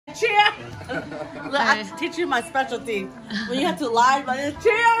Cheers! I teach you my specialty. When you have to lie, but it's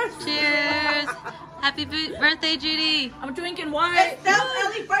cheers! Cheers! Happy birthday, Judy! I'm drinking wine. It's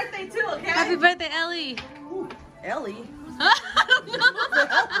Ellie's birthday too, okay? Happy birthday, Ellie! Ooh, Ellie? I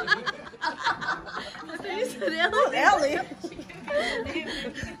thought you said Ellie. Ellie?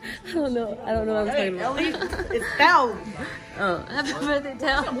 I don't know what I'm talking about. Ellie? It's Tao. Oh, happy birthday,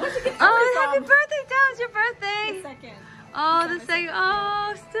 Tao. Oh, happy birthday, Tao. It's your birthday. The second. Oh, the second.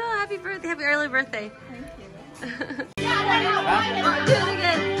 Oh, still happy birthday. Happy early birthday. Thank you. Oh, do it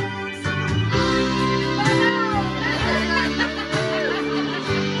again.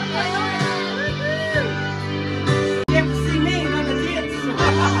 You have to see me, not the kids.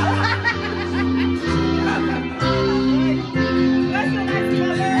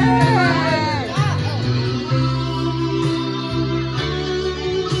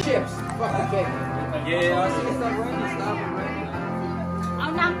 Chips. Fucking cake. Yeah, I see stuff right now. Stop it right now. เอา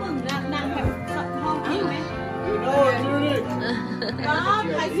น้ำอุ่นน้ำแบบห้องกินไหม You know it, Judy. น้อง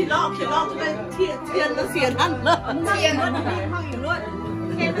ใครสิลอกเขียนลอกจะเป็นเทียนแล้วเสียนั่นเลย เทียนรถห้องอยู่รถ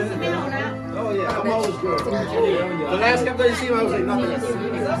เทียนมันไม่เอาแล้ว Oh yeah, I'm always good. The last couple you see him, I was like, nothing.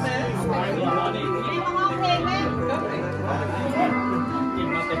 มีมาห้องเพลงไหม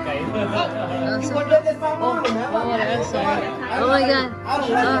You want to let this mom on, man? Oh, that's sorry. Oh my God. I don't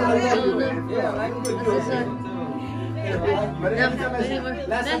like it. Yeah, I like it. But No, every time I see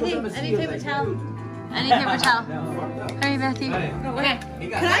last time Matthew, I I see need you, paper like, towel. I need paper towel. Hurry, Matthew. Okay.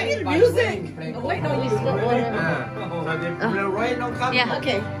 Can I get music? Oh, wait, no, you spilled water. Yeah.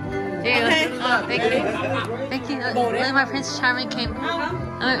 Okay. Here you Okay. go. Oh, thank you. Thank you. Look, my Prince Charming came.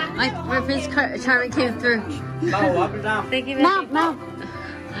 My Prince Charming came through. Thank you, Matthew. No.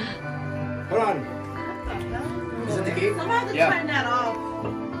 Hold on. Is it the cake? Somebody have to turn that off.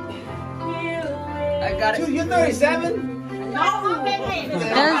 I got it. Dude, you're 37? No,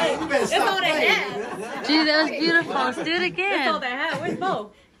 You better stop playing. Dude, that was beautiful. Let's do it again. That's all they have. Where's Mo?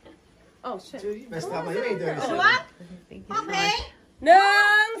 Oh shit. Dude, you better stop playing. You ain't 37. Thank you so much.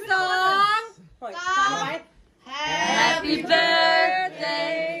 1, 2, 3. Happy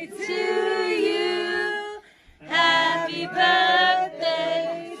birthday to you. Happy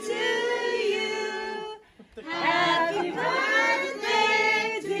birthday to you. Happy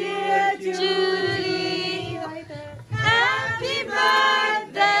birthday, dear Judy. Happy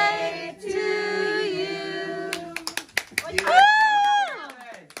birthday to you.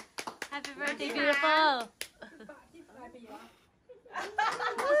 Happy birthday, beautiful.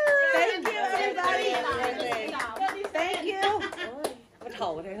 Thank you, everybody. Thank you.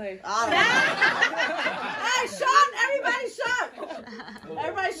 Hey, shot! Everybody shot!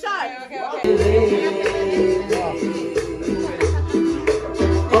 Everybody shot!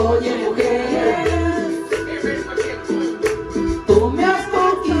 Oye, mujer, tú me has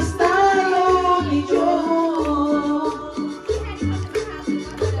conquistado y yo,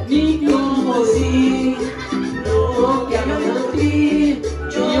 ni como si no te amo de ti,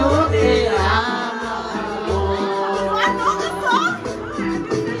 yo te amo.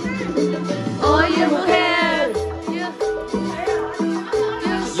 Oye, mujer, yo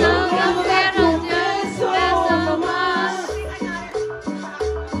solo quiero eso más.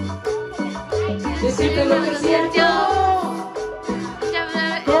 Decirte lo que siento,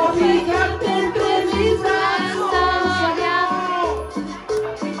 cobijarte entre mis brazos ya.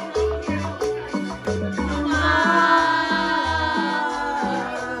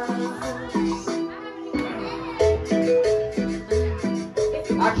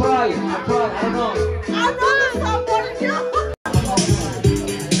 I cried. I don't know. I know this song more than you!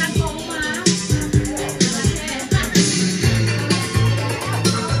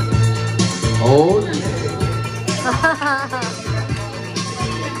 Oh, yeah.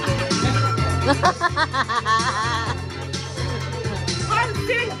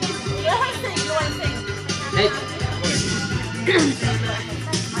 Sing! Let her sing. You want to sing? Hey.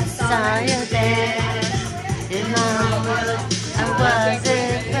 Saw you there in my world. I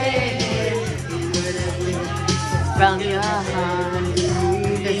wasn't afraid from your heart.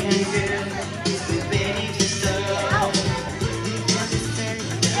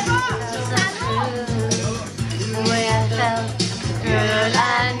 The way I felt, girl, I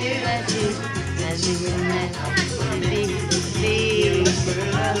knew that you were meant to be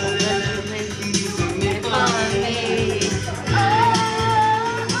for me.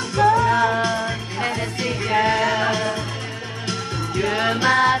 Fantasy girl, you're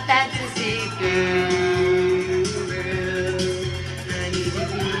my fantasy girl. I need you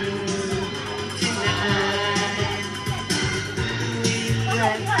tonight.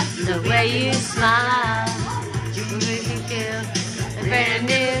 The way you smile, you make me feel a brand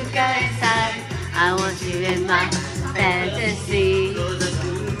new is my fantasy.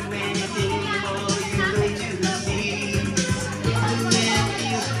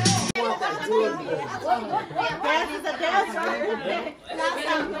 Dance is a dancer.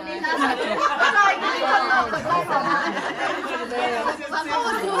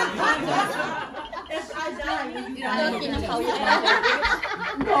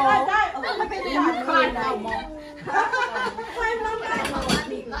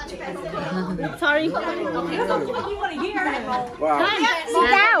 Sorry. Wow. Sit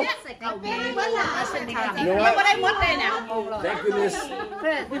down. You know what? Thank goodness.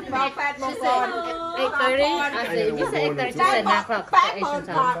 8:30. I said, you said 8:30. She said 9 o'clock. Asian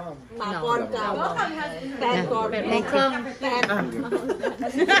time. No.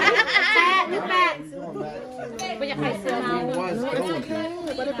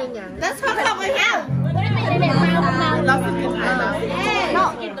 8:30. Let's talk about my house. No,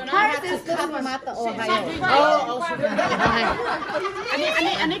 hers is Kalamata, Ohio.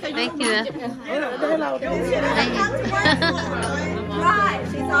 Thank you. Right,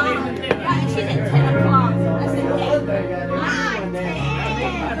 she's on. Right, she's at 10 o'clock. I said 8.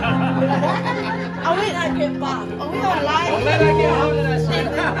 Oh, wait, I get Bob. Oh, we don't lie. Don't let her get hold of that shit.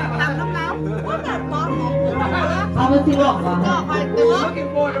 What's that Bob? Looking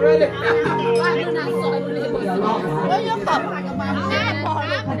for it already.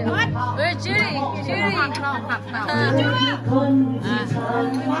 Where's Judy? Judy.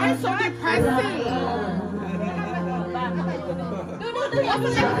 Why so depressing?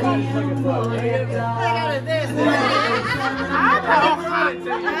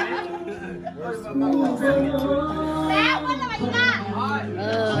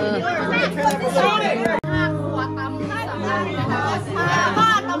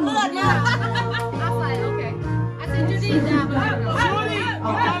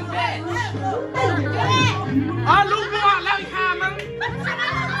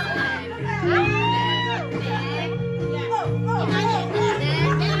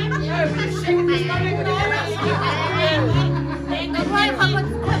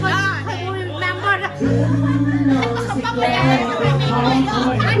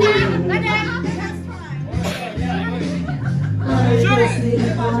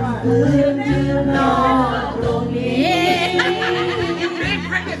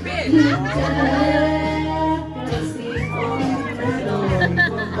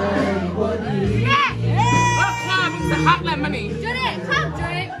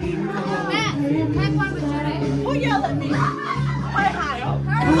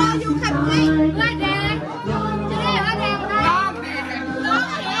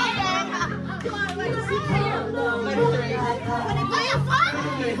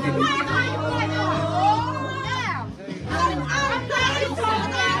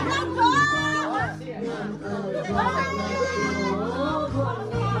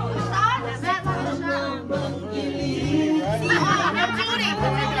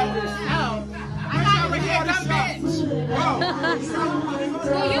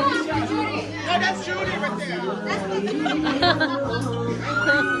 That's Judy right there.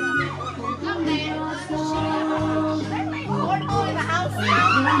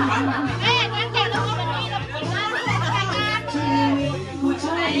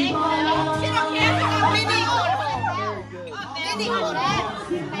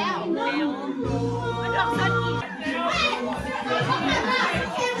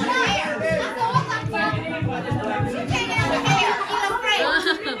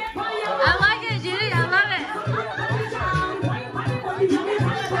 I like it, Judy. I love it.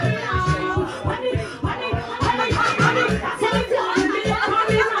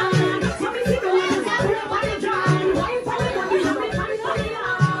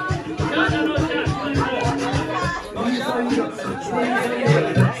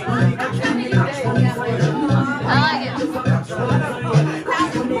 I like it.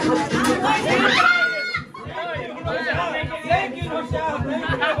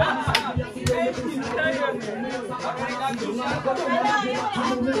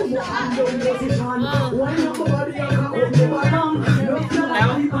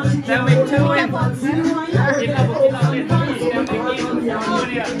 That make two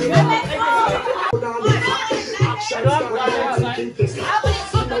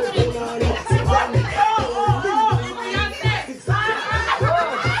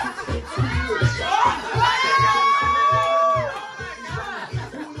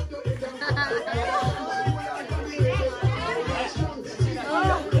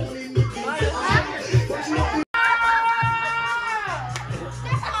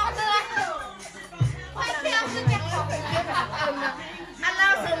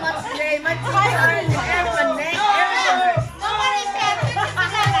My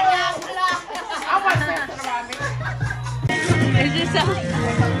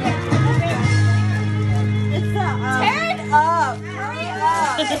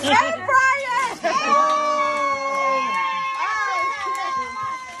Air fryer!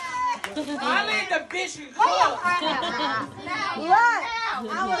 I need the bitch you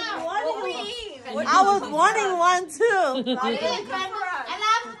Look, I was wanting one too.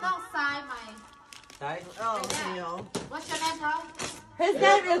 What's your name, bro? His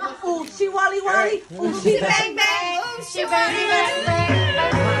name is Uchi Wally Wally. Uchi Bang Bang. Uchi Bang Bang.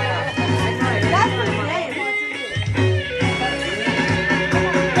 That's his name.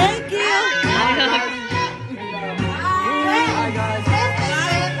 Thank you.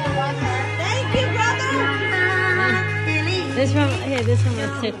 Thank you, brother. This one, here, this one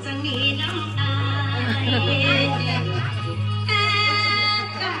was tipped.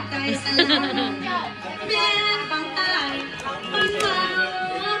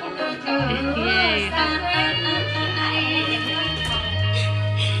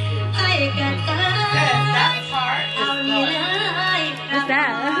 What's that?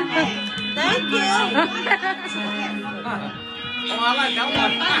 Thank you. Oh, I like that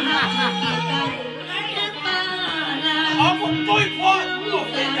one. I'm a boy part.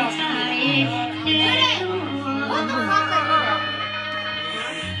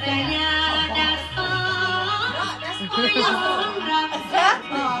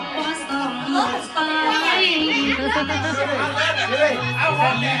 I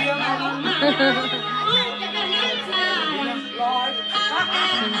want medium.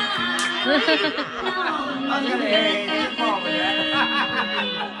 I'm gonna hate it.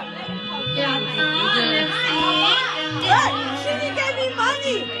 Look, she gave me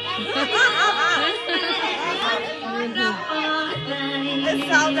money. It's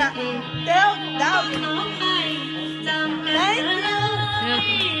all that. Thank you.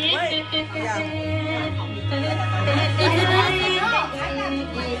 Wait.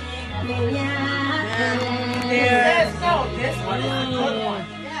 Yeah. Yes, no, this one is a good one.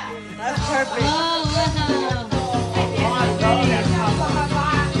 That's perfect. Oh, wow.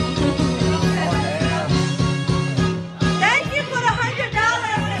 Thank you for the $100.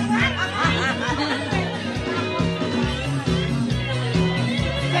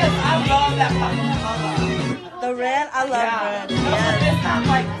 Yes, I love that fucking color. The red, I love red. Yes. Yes. This sounds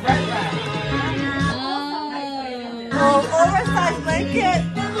like red rat. Oversized blanket.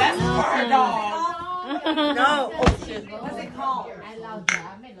 That's bird dog. No. Oh shit. What's it called? I love jar.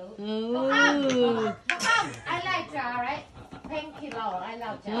 Ooh. I like jar, right? 10 kilo. I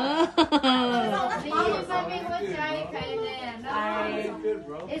love jar.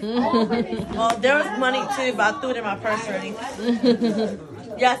 It's over. Well, there was money too, but I threw it in my purse already.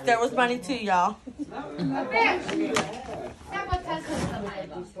 Yes, there was money too, y'all.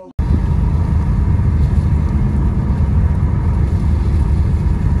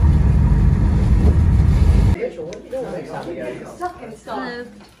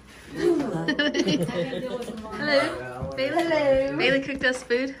 Hello. Bailey. Bailey cooked us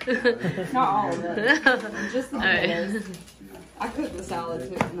food. Not all of it. Just the Alright. potatoes. I cooked the salad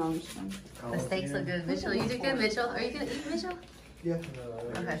too. No, I'm just kidding. The steaks look good. Mitchell, you did good. Mitchell, are you gonna eat, Mitchell? Yeah.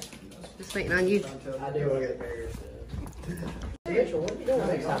 Okay. Just waiting on you. I do want to get burgers. Mitchell, what are you doing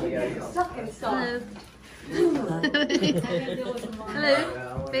next time we go? Hello. Hello.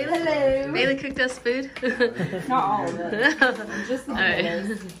 Bailey. Bailey cooked us food. Not all of it. Just the Alright.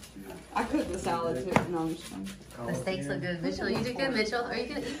 potatoes. I cooked the salad too. No, I'm just kidding. The steaks look good. Mitchell, you did good. Mitchell, are you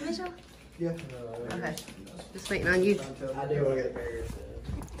gonna eat, Mitchell? Yeah. Okay. Just waiting on you. I do want to get burgers.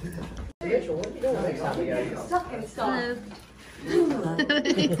 Mitchell, what are you doing next time we go?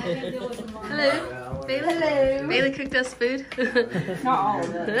 Hello. Hello. Bailey cooked us food. Not all of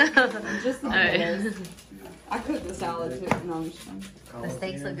it. Just the Alright. potatoes. I cooked the salad too. No, I'm just kidding. The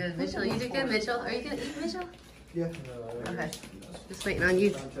steaks look good. Mitchell, you did good. Mitchell, are you gonna eat, Mitchell? Yeah. Okay. Just waiting on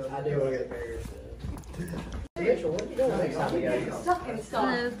you. I do want to get burgers. Mitchell, what are you doing next time we go?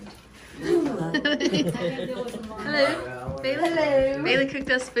 Hello. Hello. Bailey cooked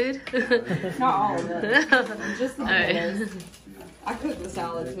us food. Not all of it. Just the Alright. potatoes. I cooked the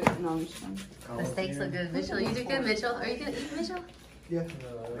salad too. No, I'm just kidding. The steaks look good. Mitchell, you did good. Mitchell, are you gonna eat, Mitchell? Yeah.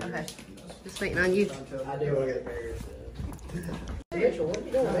 Okay. Just waiting on you. I do want to get burgers. Mitchell, what are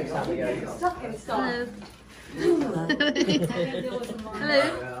you doing next time we go? Hello.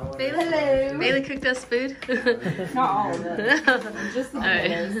 Hello. Bailey cooked us food. Not all of it. Just the Alright.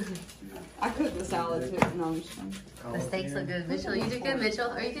 potatoes. I cooked the salad too. No, I'm just kidding. The steaks look good. Mitchell, you did good. Mitchell,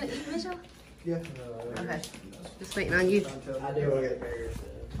 are you gonna eat, Mitchell? Yeah. Okay. Just waiting on you. I do want to get burgers.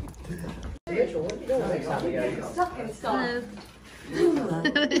 Mitchell, what are you doing next time we go?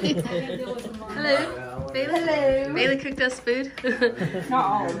 Hello. Hello. Bailey cooked us food. Not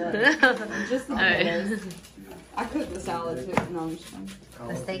all of it. Just the Alright. potatoes. I cooked the salad too. No, I'm just kidding.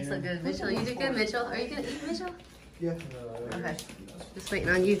 The steaks look good. Mitchell, you did good, Mitchell. Are you gonna eat, Mitchell? Yeah. Okay. Just waiting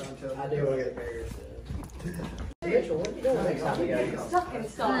on you. I do want to get bigger. Mitchell, what are you doing next time we go? Sucking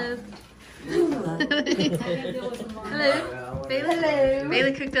stuff. Hello. Hello. Bailey. Hello.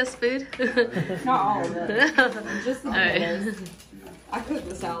 Bailey cooked us food. Not all of it. Just the Alright. potatoes. I cooked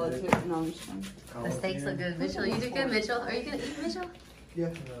the salad too. No, I'm just kidding. The steaks look good. Mitchell, you did good, Mitchell. Are you gonna eat, Mitchell? Yeah.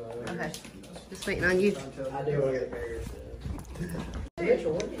 Okay. Just waiting on you. I do want to get bigger.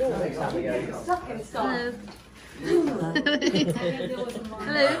 Mitchell, what are you doing next time we go? Sucking stuff. Hello.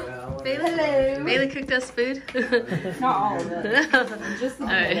 Hello. Bailey. Bailey cooked us food. Not all of it. Just the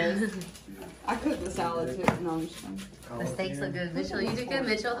potatoes. Alright. I cooked the salad too. No, I'm just kidding. The steaks look good. Mitchell, you did good,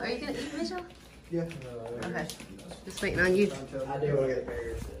 Mitchell. Are you gonna eat, Mitchell? Yeah. Okay. Just waiting on you. I do want to get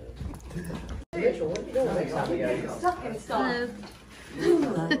bigger. Mitchell, what are you doing next time we go? Sucking stuff.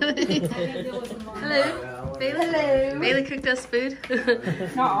 Hello. Hello. Bailey. Bailey cooked us food.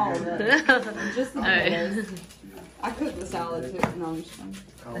 Not all of it. Just the Alright. potatoes. I cooked the salad too. No, I'm just kidding.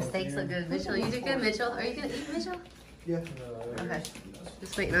 The steaks look good. Mitchell, you did good, Mitchell. Are you gonna eat, Mitchell? Yeah. Okay.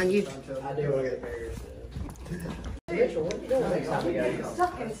 Just waiting on you. I do want to get bigger. Mitchell, what are you doing next time we go?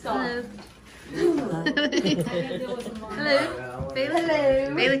 Sucking stuff. Hello. Hello.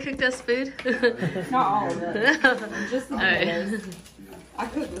 Bailey. Bailey cooked us food. Not all of it. Just the potatoes. Alright. I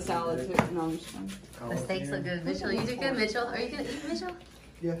cooked the salad too. No, I'm just kidding. The steaks look good. Mitchell, you did good, Mitchell. Are you gonna eat, Mitchell?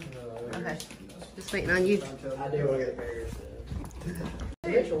 Yeah. Okay. Just waiting on you. I do want to get bigger.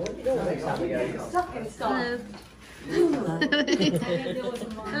 Mitchell, what are you doing next time we go? Sucking stuff. Hello.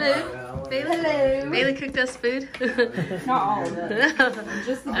 Hello. Bailey. Bailey cooked us food. Not all of it.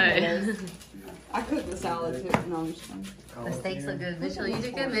 Just the Alright. potatoes. I cooked the salad too. No, I'm just kidding. The steaks look good. Mitchell, you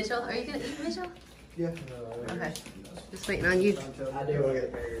did good, Mitchell. Are you gonna eat, Mitchell? Yeah. Okay. Just waiting on you. I do want to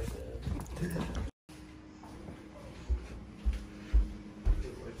get bigger.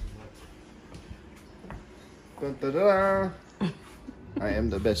 Da-da-da. I am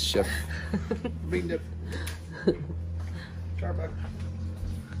the best chef. Bring the Starbucks.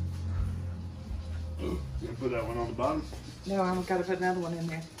 You put that one on the bottom? No, I've got to put another one in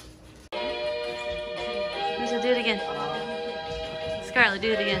there. Mitchell, do it again. Scarlett,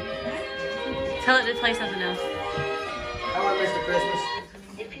 do it again. Tell it to play something else. How about Mr. Christmas?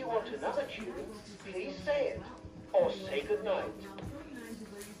 If you want another tune, please say it, or say goodnight.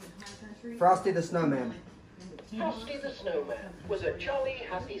 Frosty the Snowman. Frosty the Snowman was a jolly,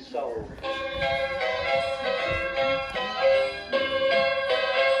 happy soul.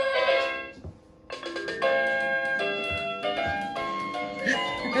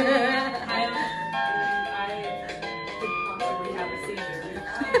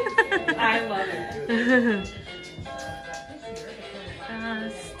 I love it.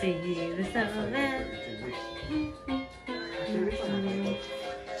 Frosty the Snowman.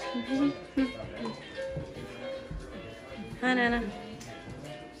 Hi, Nana.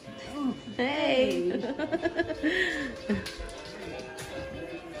 Hey.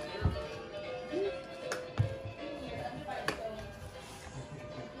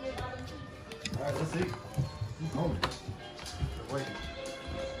 All right, let's eat. I'm home. Wait.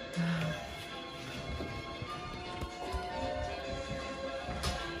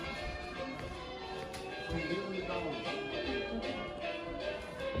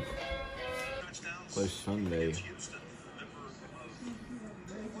 Play Sunday.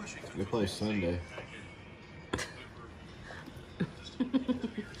 They play Sunday.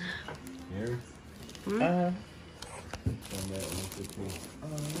 Here? Sunday on the 15th.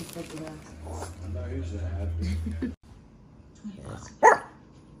 I'm not usually happy.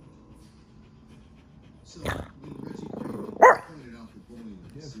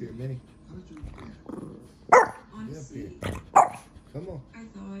 Get up here, Minnie. Get up here. Come on. I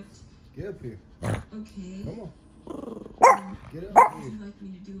thought, Get up here. okay, Come on. Get what up would here. you like me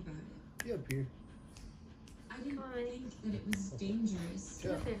to do about it? Get up here. I didn't think that it was dangerous,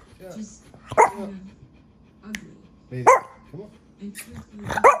 Yeah. Yeah. just kind of ugly. Minnie, come on. And truthfully,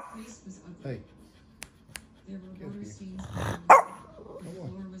 the place was ugly. Hey, There were get up water here. stains everywhere. The Come on.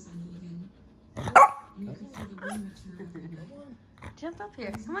 floor was uneven. And you could feel the wind return. Jump up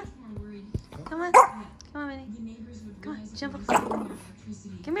here. Come on. I was much more worried Come on. that Come on, Minnie. the neighbors would Come on, realize that jump we up. were stealing their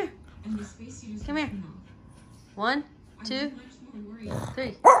electricity. Come here. And the space heaters Come would here. turn off. 1, I 2, was much more worried.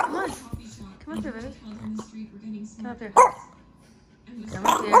 3. Come on. The coffee shop Come up here, and baby. hotels on the street were getting Come up here. smartphones. And the Come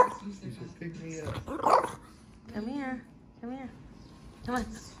up here. students used their you should pick me bathrooms. up. Come here. Come here. Come on. It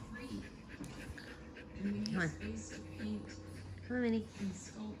was free. And we Come had on. space to paint Come on, Minnie. and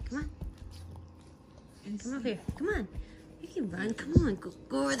sculpt Come on. and Come up sleep. here. Come on. You can run. Come on.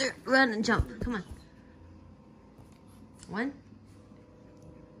 Go over there. Run and jump. Come on. One.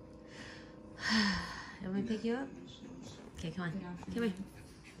 Let me pick you up. Okay, come on. Come here.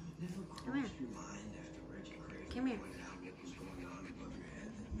 Come here. Come here.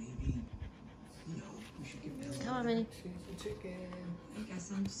 Come on, Minnie. I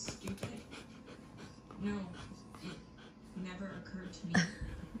guess I'm stupid. No, it never occurred to me.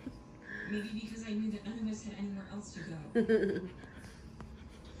 Maybe because I knew that none of us had anywhere else to go.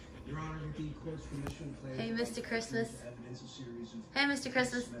 Your Honor, with the court's permission, Hey, Mr. Christmas. Hey, Mr.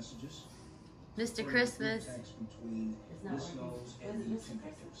 Christmas. Mr. Christmas. Your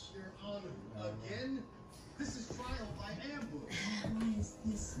Honor, again? This is trial by ambush.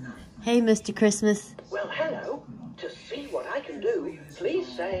 Hey, Mr. Christmas. Well, hello. To see what I can do, please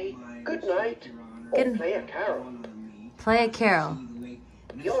say good night or Good- play a carol. Play a carol.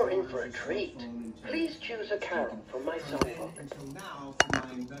 You're in for a treat. Please choose a carol from my songbook.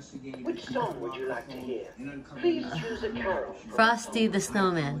 Which song would you like to hear? Please choose a carol. from Frosty the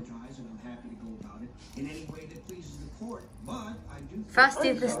Snowman.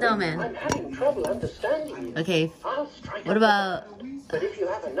 Frosty the I'm Snowman. having trouble understanding you. Okay, I'll strike what a about But if you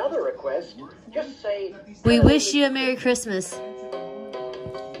have another request, just say... We "Hello, Wish You a Merry Christmas?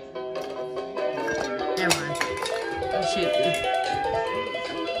 Never mind. Oh, shoot.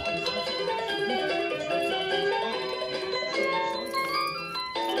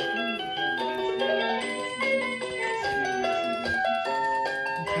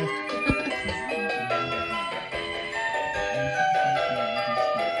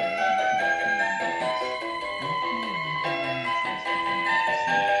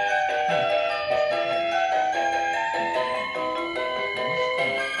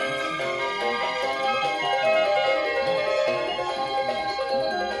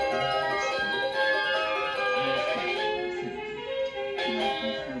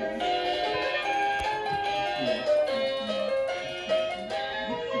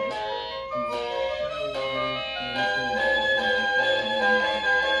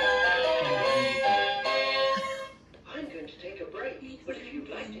 I'm going to take a break, but if you'd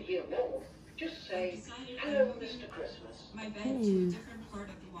like to hear more, just say, hello, Mr. Christmas. My bed to a different part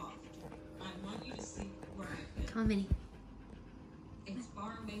of the loft. I want you to sleep where I fit. Come on, Minnie. It's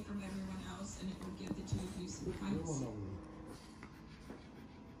far away from everyone else, and it will give the two of you some privacy.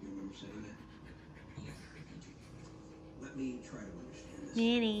 You remember saying that? Yeah, I do. Let me try to understand this.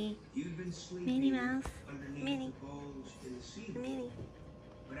 Minnie. You've been sleeping Minnie Mouse. underneath Minnie. the bulge in the ceiling. Minnie.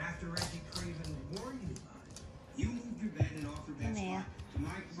 But after Reggie Craven warned you about it, you moved your bed and offered that spot to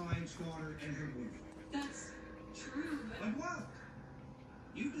my client's daughter and her boyfriend. That's true, but But what?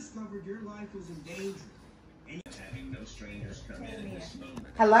 You discovered your life was in danger. And having no strangers come in this moment.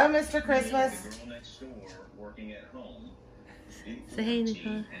 Hello, Mr. Christmas. Girl next door working at home. Say hey,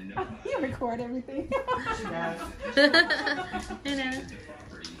 Nicole. You record everything. Hey, Nana.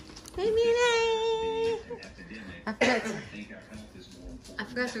 Hey, Minnie. I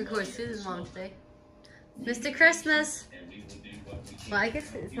forgot to record Susan's mom today. Mr. Christmas. Well, I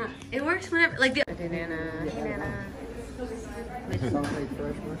guess it's not. It works whenever. Like the. Hey, Nana. Hey, Nana.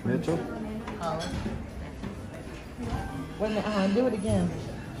 Mitchell? Wait a minute, do it again.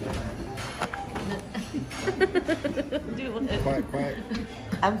 Do what? Quiet.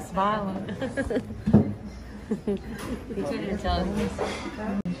 I'm smiling. You can't even tell.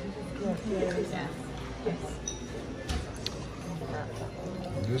 Yeah.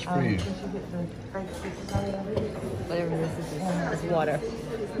 Just for you. Whatever this is. It's water.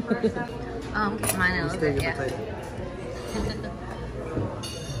 Oh, I'm getting mine a little bit. Yeah.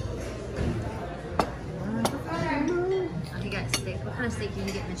 Oh, you got steak. What kind of steak did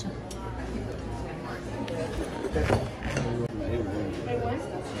you get, Mitchell?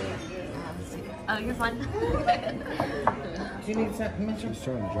 Oh, you're fine. Do you need something, Mitchell? He's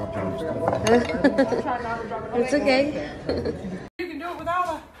trying to drop down stuff. It's okay. You can do it without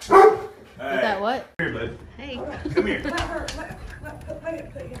a... Without what? Come here, bud. Hey. Come here. Let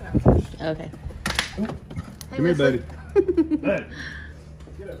it put you out. Okay. Come here, buddy. Bud.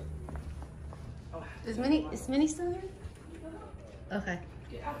 Is Minnie still there? Okay.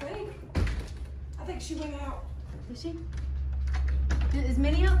 I think she went out. Is she? Is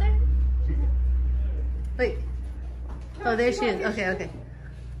Minnie out there? Wait. Oh, there she is. Okay.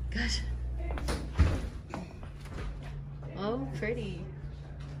 Gosh. Oh, pretty.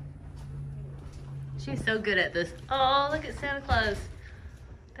 She's so good at this. Oh, look at Santa Claus.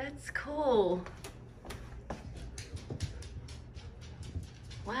 That's cool.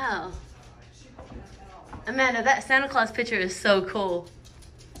 Wow. Amanda, that Santa Claus picture is so cool.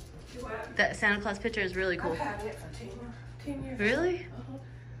 That Santa Claus picture is really cool. I've had it for 10 years. Really?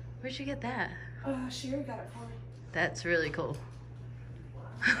 Where'd you get that? Sherry got it for me. That's really cool.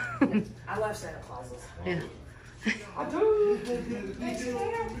 I love Santa Clauses. Yeah. I do.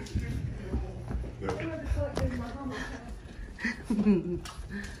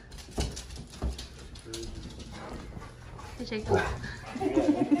 Hey, Jacob.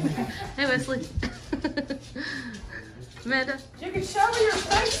 Hey, Wesley. Amanda. You can show me your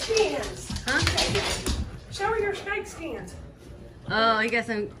snake skins. Huh? Show me your snake skins. Oh, you got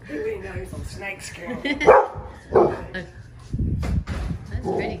some. You ain't know some snake skins. That's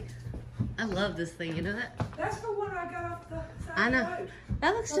pretty. I love this thing. You know that? That's the one I got off the side I know. of the road.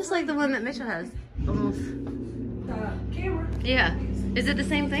 That looks just like the one that Mitchell has. Almost. The camera. Yeah. Is it the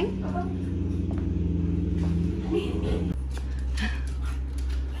same thing?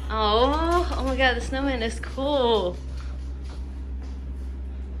 Oh my god, the snowman is cool.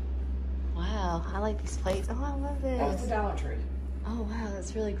 Wow, I like these plates. Oh, I love That's this. the Dollar Tree. Oh wow,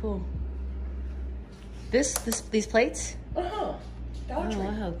 that's really cool. These plates? Uh-huh. Dollar Oh Tree.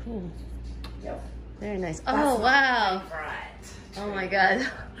 wow, cool. Yep. Very nice. That's Oh my wow. favorite. Oh my god.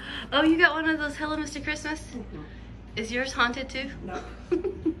 Oh, you got one of those Hello Mr. Christmas? Is yours haunted too? No.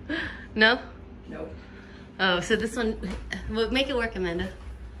 No? No. Oh, so this one, well, make it work, Amanda.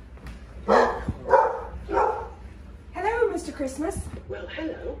 Hello, Mr. Christmas. Well,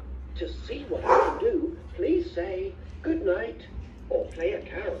 hello. To see what I can do, please say good night or play a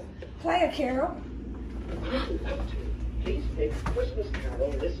carol. Play a carol. I would love to. Please pick Christmas carol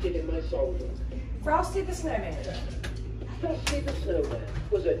listed in my songbook. Frosty the Snowman. Frosty the Snowman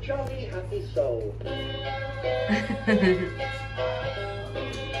was a jolly happy soul.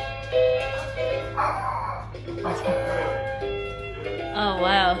 Oh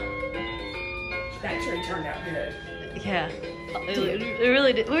wow. That tree turned out good. Yeah. It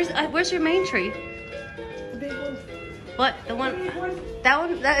really did. Where's your main tree? The big one. What? The one? The big one. That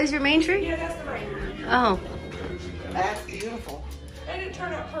one? That is your main tree? Yeah, that's the main one. Oh. That's beautiful. And it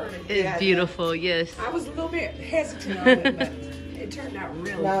turned out pretty. It's beautiful, yes. I was a little bit hesitant on it, but it turned out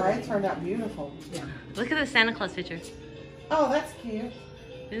really No, pretty. it turned out beautiful. Yeah. Look at the Santa Claus picture. Oh, that's cute.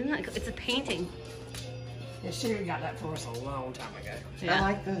 Isn't that cool? It's a painting. Yeah, Sherry got that for us a long time ago. Yeah. I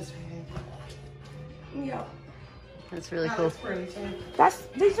like those. Yeah. That's really Oh, cool. that's pretty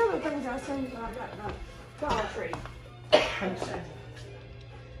too. These are the things I seen about that Dollar Tree.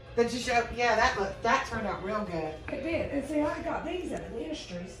 Did you show? Yeah, that turned out real good. It did. And see, I got these at the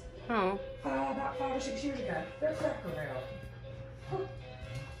ministries Oh. about 5 or 6 years ago. They're Cracker Barrel.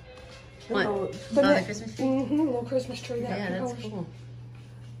 What? Oh, the Christmas tree? Mm-hmm, little Christmas tree. Yeah, that's cool.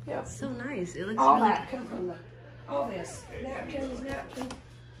 Yeah. So nice. It looks All really that come from all this. Napkins,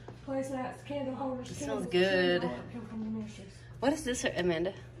 placemats, candle holders. It candles, smells good. all that come from the ministries. What is this,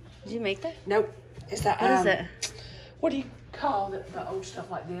 Amanda? Did you make that? Nope. It's that. What is that? What do you call the old stuff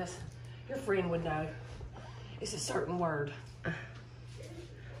like this? Your friend would know. It's a certain word.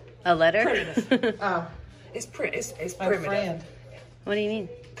 A letter? Primitive. Oh, It's my primitive. friend. What do you mean?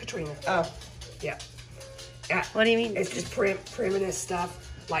 Katrina. Oh, Yeah. Yeah. What do you mean? It's just primitive stuff.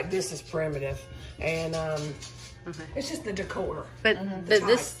 Like this is primitive, and Okay. it's just the decor. But The but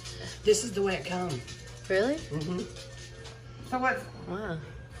this This is the way it comes. really? Mm-hmm. so what? Wow.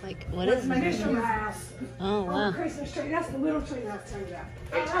 Like what is it? Mr. House. Oh On the wow. Christmas tree. That's the little tree that I told you about.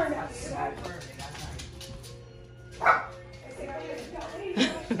 It turned out so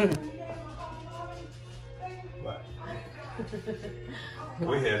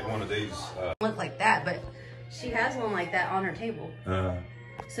We had one of these. Look like that, but she has one like that on her table.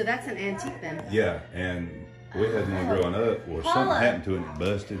 So that's an antique then. Yeah, and we had one growing up where something Paula. happened to it and it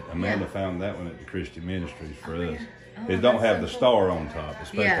busted. Amanda Yeah. found that one at the Christian Ministries for us. Oh, It don't that's have so the cool. star on top. It's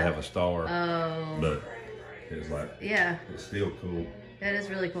supposed Yeah. to have a star, Oh. but it's like Yeah, it's still cool. that is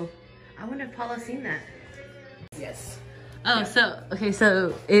really cool. I wonder if Paula's seen that. yes. Oh, so okay,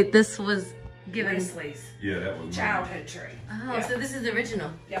 so this was given. Wesley's Yeah, that was mine. childhood tree. Oh, Yeah. so this is the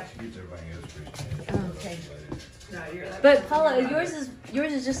original. Yep. Gets everything else Christian. Oh, okay. No, you're. But Paula, yours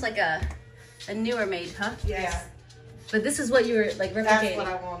is just like a newer made, huh? Yes. But this is what you were like That's replicating. what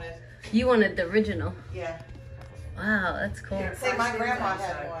I wanted. You wanted the original. Yeah. Wow, that's cool. Yeah. See, my grandma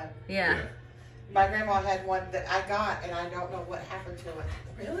had one. Yeah. My grandma had one that I got, and I don't know what happened to it.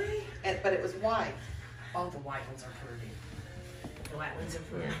 Really? But it was white. Oh, the white ones are pretty. The white ones are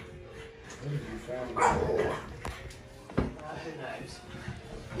pretty. Yeah. Who knows?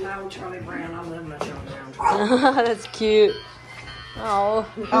 No, Charlie Brown. I'm living a Charlie Brown. That's cute. Oh.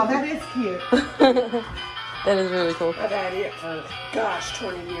 Oh, that is cute. That is really cool. I've had it for, gosh,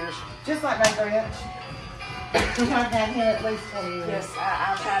 20 years. Just like my Grinch. I've had him at least 20 years. Yes,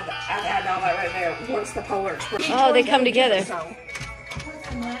 I've had all that right there. Once the Polar Express. Oh, they come together. So, What's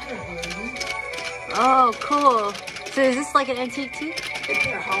the matter, baby? Oh, cool. So is this like an antique too?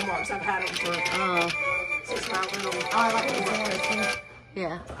 They're hallmarks. I've had them for since my little. Oh, I like the too.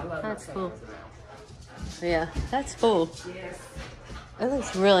 Yeah, I love that's that cool. stuff. Yeah, that's cool. Yes. It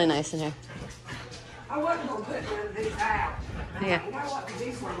looks really nice in here. I wasn't gonna put one of these out. Yeah. You know what?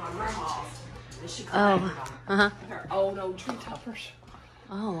 These were my grandma's. And she Oh, collected them. uh-huh. They're old tree toppers.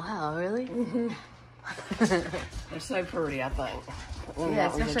 Oh, wow, really? They're so pretty, I think. Yeah,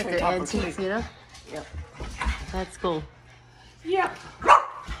 especially if they're antiques, you know? Yep. That's cool. Yep.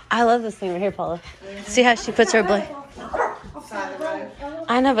 I love this thing right here, Paula. See how she puts her blanket?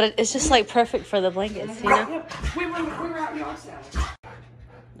 I know, but it's just like perfect for the blankets, you know? Yep. We were out yard selling.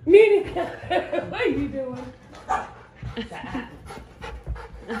 Meaning, what are you doing?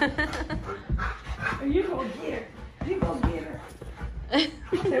 Are you gonna get her? You gonna get her?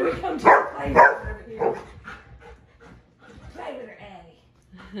 Then we come to the play over here. Play with her,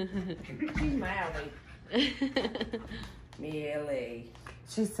 Addie. She's mouthy. Millie.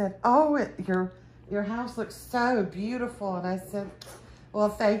 She said, "Oh, your house looks so beautiful," and I said, "Well,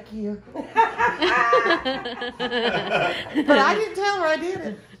 thank you." But I didn't tell her I did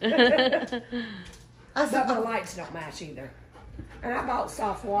it. I said, But the lights don't match either. And I bought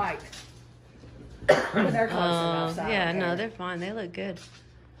soft white. But they're close enough. So Yeah, no, they're fine. They look good.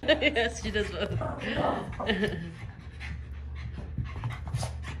 Yes, she does both.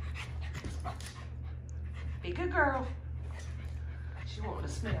 Be a good girl. She wanted to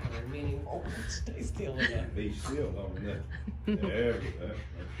smell her anymore. Stay still with that. Be still on that. There we go.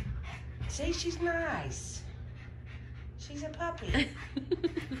 See, she's nice. She's a puppy.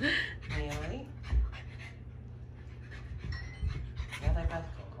 Millie. Yeah, they both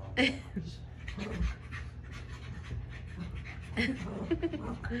go call.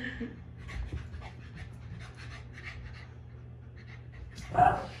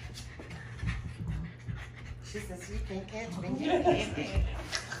 She says, "You can't catch me. You can't catch me."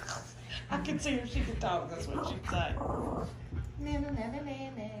 I can see her. She can talk. That's what she'd say. Na, na, na, na, na,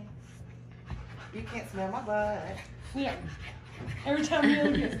 na. You can't smell my butt. Yeah. Every time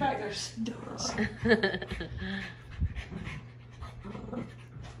Millie gets back there, she does.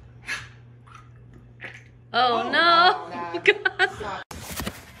 Oh, no. God.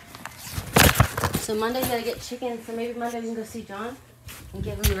 So Monday, gotta get chicken. So maybe Monday we can go see John and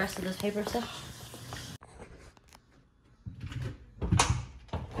give him the rest of this paper stuff.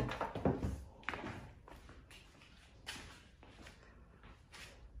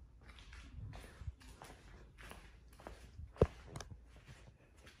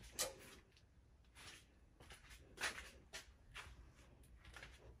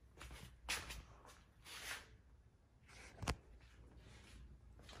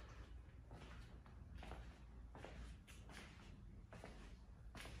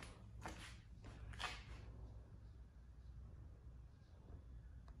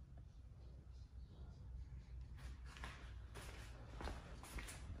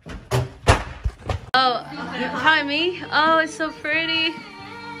 Oh, hi me. Oh, it's so pretty.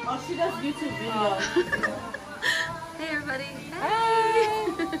 Oh, she does YouTube videos. Hey, everybody. Hey.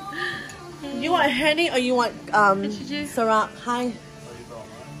 You want honey or you want Ciroc? Hi.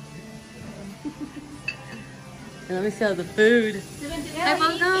 And let me see all the food. Hey,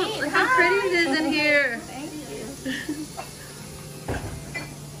 Bogo, look how pretty it is in here. Thank you.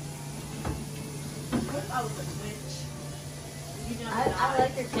 I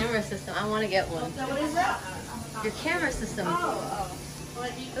like your camera system. I want to get one. What is that? Your camera system. Oh.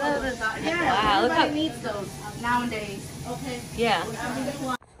 Yeah, wow, look how needs those nowadays. Okay. Yeah.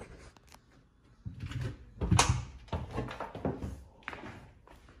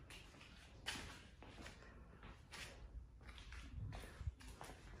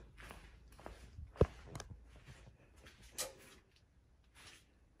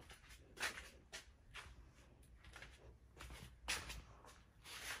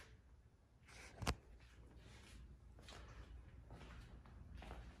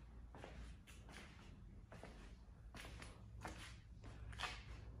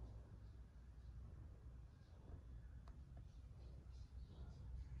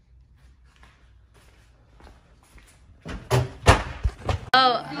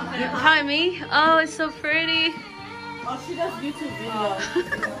 Oh, hi me. Oh, it's so pretty. Oh, she does YouTube videos.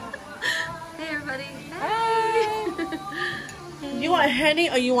 Hey, everybody. Hey. You want honey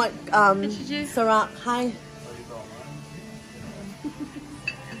or you want Ciroc? Hi.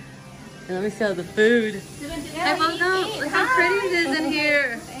 And let me see all the food. Hey, Bogo, look how pretty it is in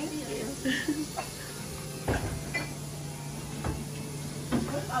here. Thank you.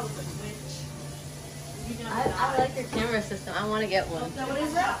 I like your camera system. I want to get one. What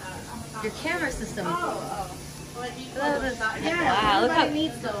is that? your camera system. Oh. Wow, look how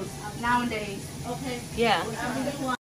needs those nowadays. Okay. yeah.